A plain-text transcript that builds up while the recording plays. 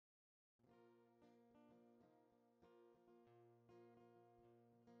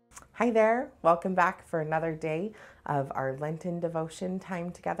Hi there, welcome back for another day of our Lenten Devotion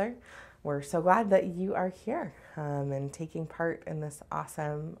time together. We're so glad that you are here and taking part in this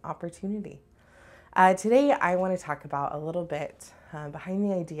awesome opportunity. Today, I want to talk about a little bit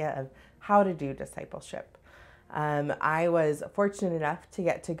behind the idea of how to do discipleship. I was fortunate enough to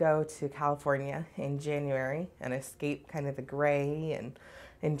get to go to California in January and escape kind of the gray and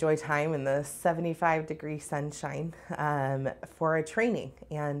enjoy time in the 75-degree sunshine for a training.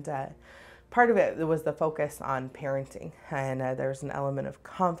 And part of it was the focus on parenting, and there's an element of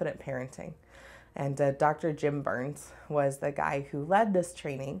confident parenting. And Dr. Jim Burns was the guy who led this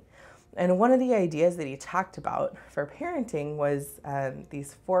training. And one of the ideas that he talked about for parenting was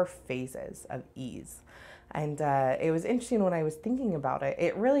these 4 phases of ease. And it was interesting when I was thinking about it.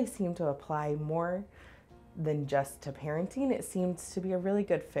 It really seemed to apply more than just to parenting. It seems to be a really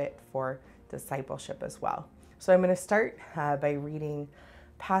good fit for discipleship as well. So I'm going to start by reading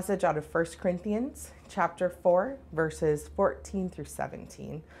a passage out of 1 Corinthians chapter 4, verses 14 through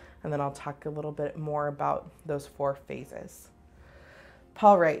 17. And then I'll talk a little bit more about those 4 phases.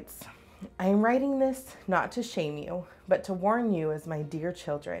 Paul writes, "I am writing this not to shame you, but to warn you as my dear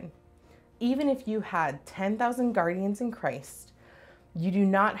children. Even if you had 10,000 guardians in Christ, you do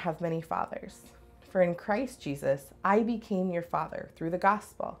not have many fathers. For in Christ Jesus, I became your father through the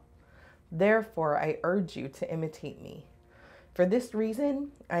gospel. Therefore, I urge you to imitate me. For this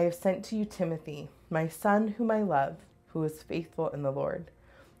reason, I have sent to you Timothy, my son whom I love, who is faithful in the Lord.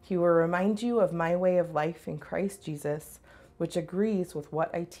 He will remind you of my way of life in Christ Jesus, which agrees with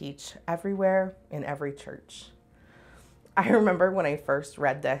what I teach everywhere in every church." I remember when I first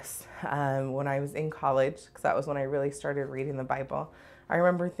read this, when I was in college, because that was when I really started reading the Bible. I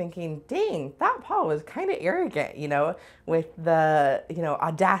remember thinking, dang, that Paul was kind of arrogant, with the,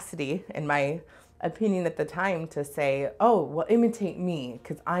 audacity, in my opinion at the time, to say, oh, well, imitate me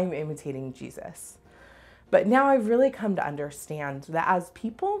because I'm imitating Jesus. But now I've really come to understand that as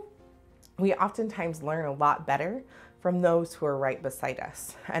people, we oftentimes learn a lot better from those who are right beside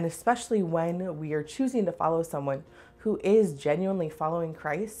us. And especially when we are choosing to follow someone who is genuinely following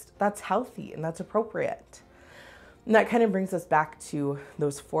Christ, that's healthy and that's appropriate. And that kind of brings us back to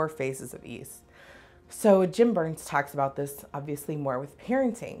those 4 phases of ease. So Jim Burns talks about this obviously more with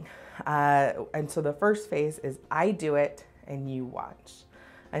parenting. And so the first phase is I do it and you watch.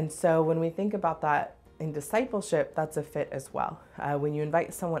 And so when we think about that in discipleship, that's a fit as well. When you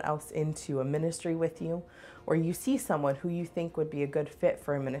invite someone else into a ministry with you, or you see someone who you think would be a good fit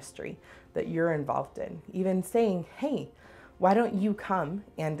for a ministry that you're involved in, even saying, hey, why don't you come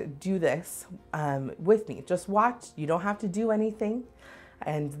and do this with me? Just watch. You don't have to do anything.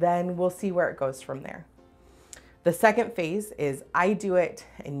 And then we'll see where it goes from there. The second phase is I do it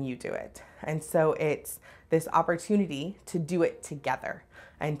and you do it. And so it's this opportunity to do it together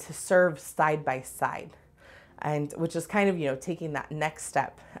and to serve side by side. And which is kind of, taking that next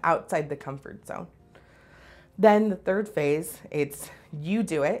step outside the comfort zone. Then the third phase, it's you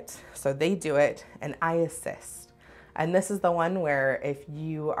do it, so they do it, and I assist. And this is the one where if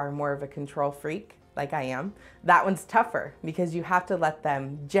you are more of a control freak, like I am, that one's tougher because you have to let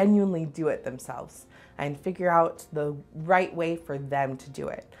them genuinely do it themselves and figure out the right way for them to do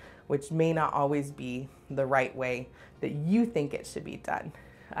it, which may not always be the right way that you think it should be done.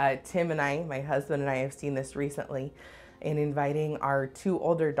 Tim and I, my husband and I, have seen this recently in inviting our 2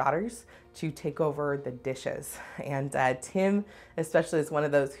 older daughters to take over the dishes. And Tim especially is one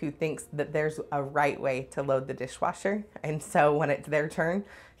of those who thinks that there's a right way to load the dishwasher. And so when it's their turn,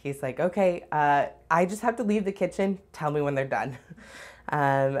 he's like, okay, I just have to leave the kitchen. Tell me when they're done.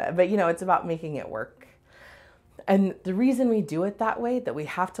 But it's about making it work. And the reason we do it that way, that we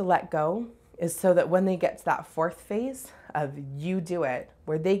have to let go, is so that when they get to that 4th phase of you do it,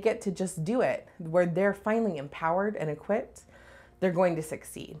 where they get to just do it, where they're finally empowered and equipped, they're going to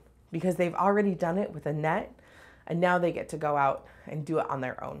succeed because they've already done it with a net and now they get to go out and do it on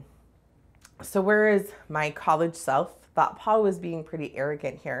their own. So whereas my college self thought Paul was being pretty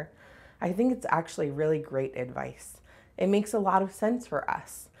arrogant here, I think it's actually really great advice. It makes a lot of sense for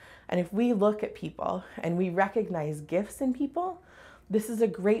us. And if we look at people and we recognize gifts in people, this is a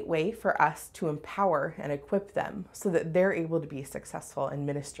great way for us to empower and equip them so that they're able to be successful in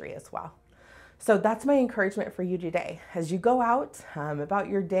ministry as well. So that's my encouragement for you today. As you go out about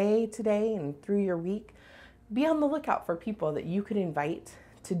your day today and through your week, be on the lookout for people that you could invite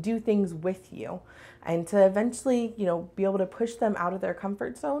to do things with you and to eventually, be able to push them out of their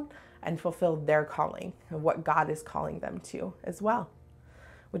comfort zone and fulfill their calling and what God is calling them to as well.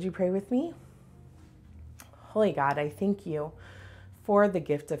 Would you pray with me? Holy God, I thank you for the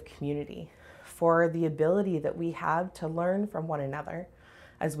gift of community, for the ability that we have to learn from one another.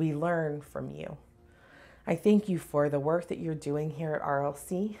 as we learn from you. I thank you for the work that you're doing here at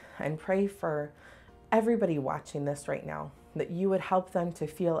RLC, and pray for everybody watching this right now, that you would help them to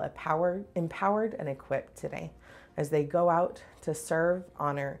feel empowered and equipped today as they go out to serve,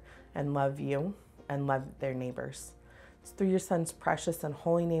 honor, and love you and love their neighbors. It's through your Son's precious and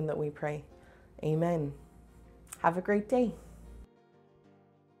holy name that we pray. Amen. Have a great day.